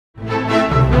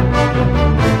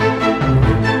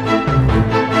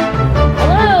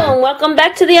welcome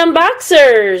back to the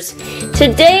Unboxers.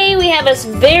 Today we have a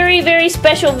very, very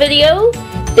special video.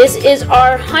 This is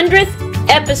our 100th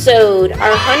episode,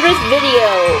 our 100th video.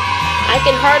 I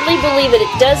can hardly believe it.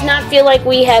 It does not feel like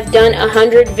we have done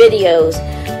 100 videos,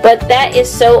 but that is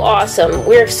so awesome.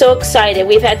 We're so excited.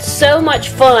 We've had so much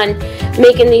fun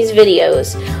making these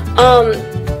videos.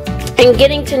 And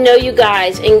getting to know you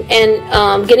guys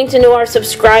and getting to know our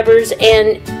subscribers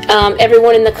and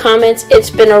everyone in the comments.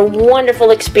 It's been a wonderful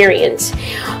experience.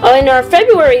 In our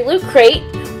February Loot Crate,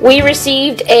 we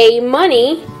received a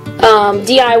Munny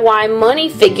DIY Munny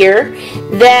figure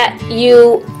that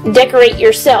you decorate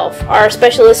yourself. Our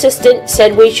special assistant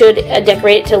said we should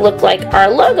decorate it to look like our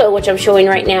logo, which I'm showing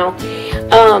right now,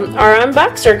 our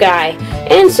unboxer guy.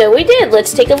 And so we did.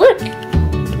 Let's take a look.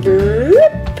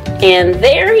 And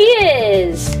there he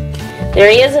is. There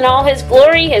he is in all his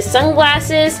glory, his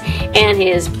sunglasses, and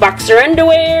his boxer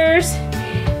underwears.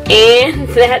 And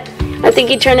that, I think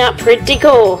he turned out pretty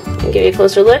cool. I'll give you a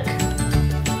closer look.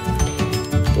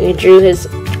 He drew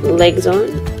his legs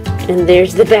on. And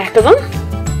there's the back of him.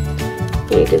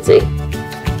 You can see.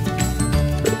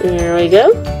 There we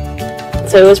go.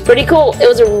 So it was pretty cool. It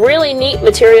was a really neat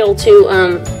material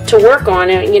to work on.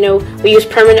 You know, we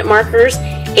used permanent markers,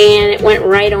 and it went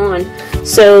right on.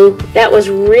 So that was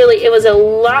really, it was a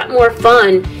lot more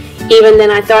fun even than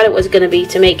I thought it was going to be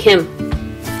to make him.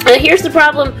 Here's the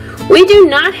problem. We do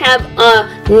not have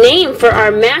a name for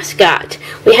our mascot.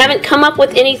 We haven't come up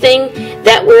with anything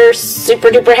that we're super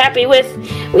duper happy with.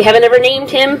 We haven't ever named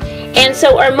him. And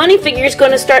so our Munny figure is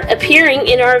going to start appearing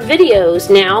in our videos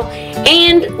now.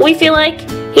 And we feel like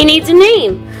he needs a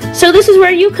name. So this is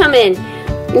where you come in.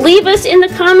 Leave us in the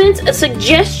comments a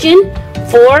suggestion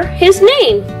for his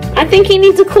name. I think he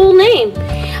needs a cool name.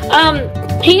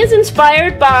 He is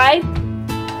inspired by,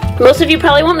 most of you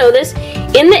probably won't know this,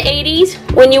 in the 80s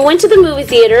when you went to the movie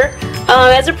theater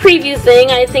as a preview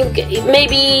thing. I think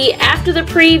maybe after the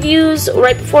previews,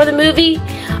 right before the movie,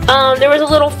 there was a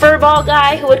little furball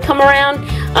guy who would come around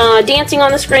dancing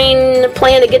on the screen,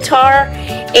 playing a guitar,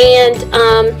 and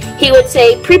he would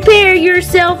say, "Prepare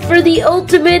yourself for the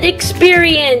ultimate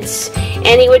experience."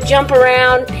 And he would jump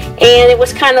around, and it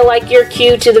was kind of like your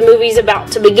cue to the movie's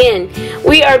about to begin.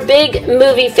 We are big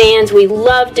movie fans. We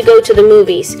love to go to the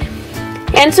movies.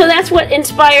 And so that's what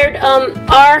inspired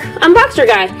our unboxer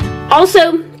guy.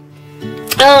 Also,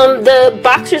 the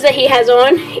boxers that he has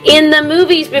on in the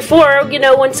movies before, you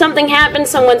know, when something happened,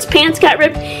 someone's pants got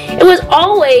ripped, it was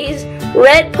always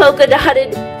red polka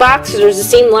dotted boxers. It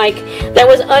seemed like that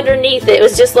was underneath it. It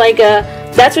was just like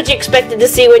that's what you expected to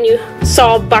see when you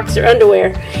saw boxer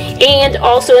underwear. And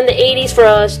also in the 80s, for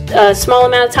a small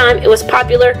amount of time, it was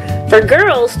popular for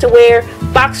girls to wear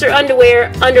boxer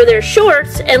underwear under their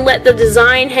shorts and let the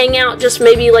design hang out just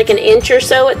maybe like an inch or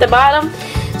so at the bottom.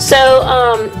 So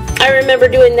I remember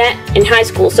doing that in high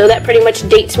school, so that pretty much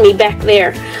dates me back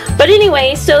there. But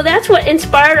anyway, so that's what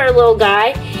inspired our little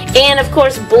guy. And of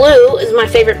course, blue is my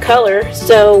favorite color,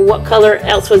 so what color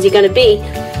else was he going to be?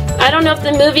 I don't know if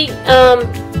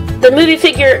the movie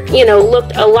figure, you know,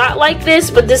 looked a lot like this,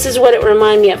 but this is what it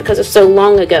reminded me of because it's so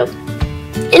long ago.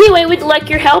 Anyway, we'd like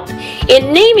your help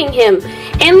in naming him.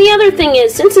 And the other thing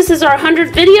is, since this is our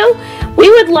 100th video,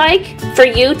 we would like for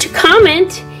you to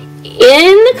comment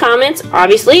in the comments,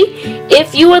 obviously,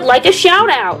 if you would like a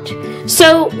shout out.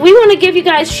 So we want to give you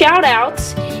guys shout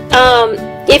outs.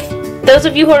 If those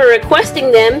of you who are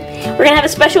requesting them, we're going to have a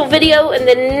special video in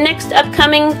the next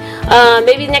upcoming,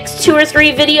 maybe the next 2 or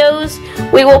 3 videos.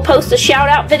 We will post a shout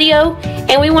out video,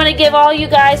 and we want to give all you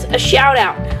guys a shout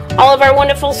out. All of our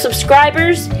wonderful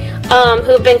subscribers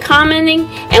who have been commenting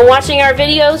and watching our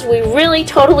videos, we really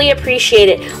totally appreciate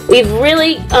it. We've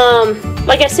really,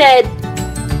 like I said,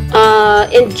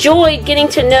 enjoyed getting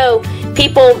to know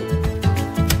people,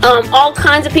 all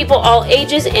kinds of people, all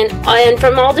ages, and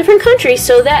from all different countries.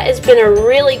 So that has been a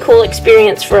really cool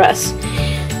experience for us.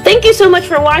 Thank you so much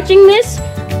for watching this.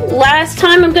 Last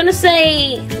time, I'm going to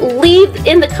say, leave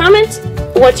in the comments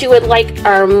what you would like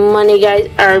our Munny guy,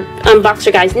 our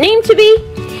unboxer guy's name to be.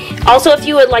 Also, if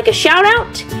you would like a shout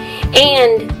out.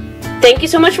 And thank you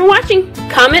so much for watching.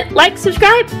 Comment, like,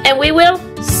 subscribe, and we will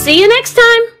see you next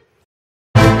time.